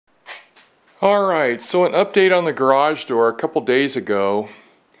Alright, so an update on the garage door. A couple days ago,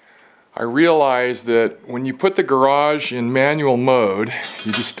 I realized that when you put the garage in manual mode,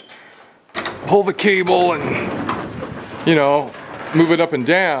 you just pull the cable and, move it up and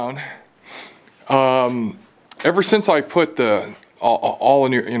down. Ever since I put all the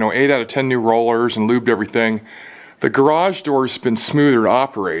new, 8 out of 10 new rollers and lubed everything, the garage door's been smoother to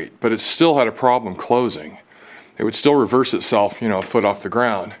operate, but it still had a problem closing. It would still reverse itself, a foot off the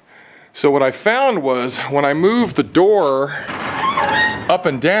ground. So what I found was when I moved the door up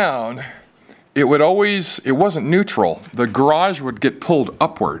and down, it wasn't neutral. The garage would get pulled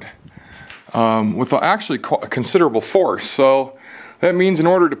upward with actually considerable force. So that means in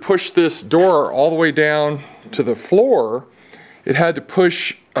order to push this door all the way down to the floor, it had to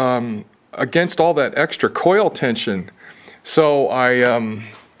push against all that extra coil tension. So I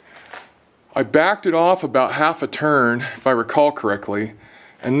backed it off about half a turn, if I recall correctly.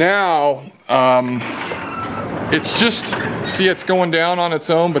 And now, it's going down on its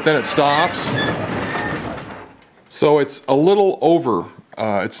own, but then it stops. So it's a little over.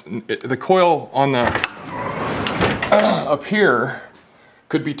 The coil on the up here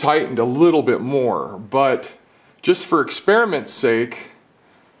could be tightened a little bit more, but just for experiment's sake,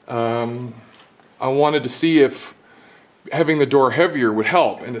 I wanted to see if having the door heavier would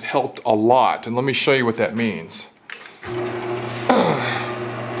help, and it helped a lot. And let me show you what that means.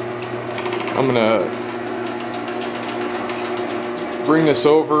 I'm gonna bring this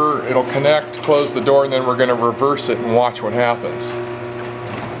over, it'll connect, close the door, and then we're gonna reverse it and watch what happens.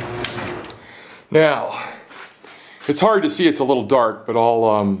 Now, it's hard to see, it's a little dark, but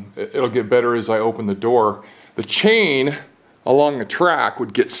it'll get better as I open the door. The chain along the track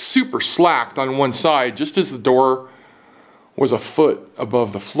would get super slacked on one side just as the door was a foot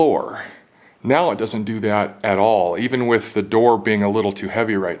above the floor. Now it doesn't do that at all, even with the door being a little too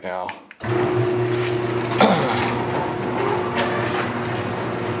heavy right now.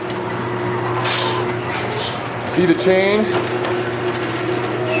 See the chain?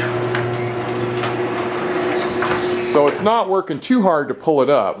 So it's not working too hard to pull it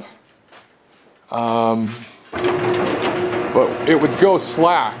up, but it would go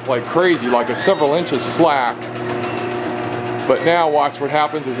slack like crazy, like a several inches slack. But now watch what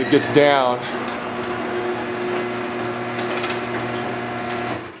happens as it gets down.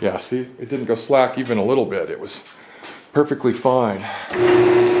 Yeah, see, it didn't go slack even a little bit. It was perfectly fine.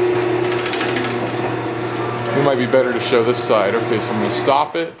 It might be better to show this side. Okay, so I'm going to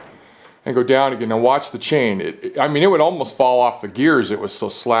stop it and go down again. Now watch the chain. It would almost fall off the gears. It was so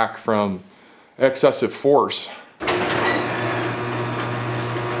slack from excessive force.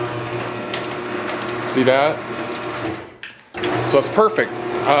 See that? So it's perfect.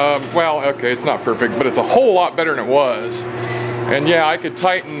 Well, okay, it's not perfect, but it's a whole lot better than it was. And yeah, I could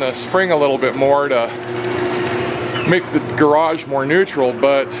tighten the spring a little bit more to make the garage more neutral,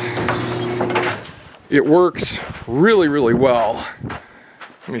 but it works really, really well.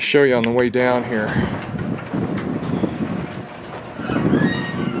 Let me show you on the way down here.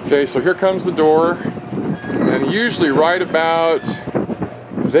 Okay, so here comes the door, and usually right about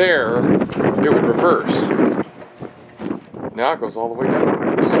there, it would reverse. Now it goes all the way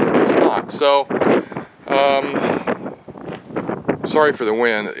down. It's like a slot. So, sorry for the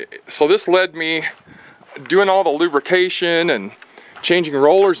wind. So this led me doing all the lubrication and changing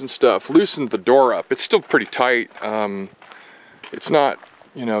rollers and stuff, loosened the door up. It's still pretty tight. It's not,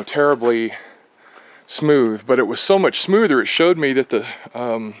 terribly smooth, but it was so much smoother. It showed me that the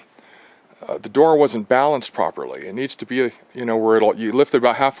door wasn't balanced properly. It needs to be, where you lift it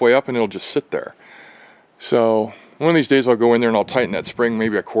about halfway up and it'll just sit there. So one of these days I'll go in there and I'll tighten that spring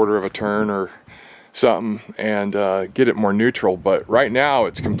maybe a quarter of a turn or something and get it more neutral. But right now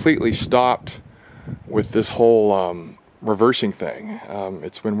it's completely stopped with this whole reversing thing.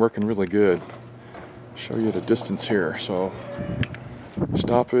 It's been working really good. Show you the distance here. So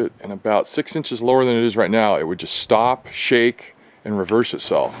stop it, and about 6 inches lower than it is right now, it would just stop, shake, and reverse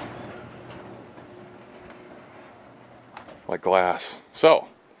itself like glass. So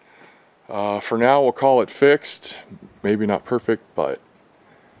for now we'll call it fixed. Maybe not perfect, but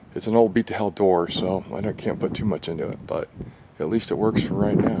it's an old beat to hell door, so I can't put too much into it, but at least it works for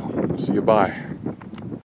right now. See you, bye.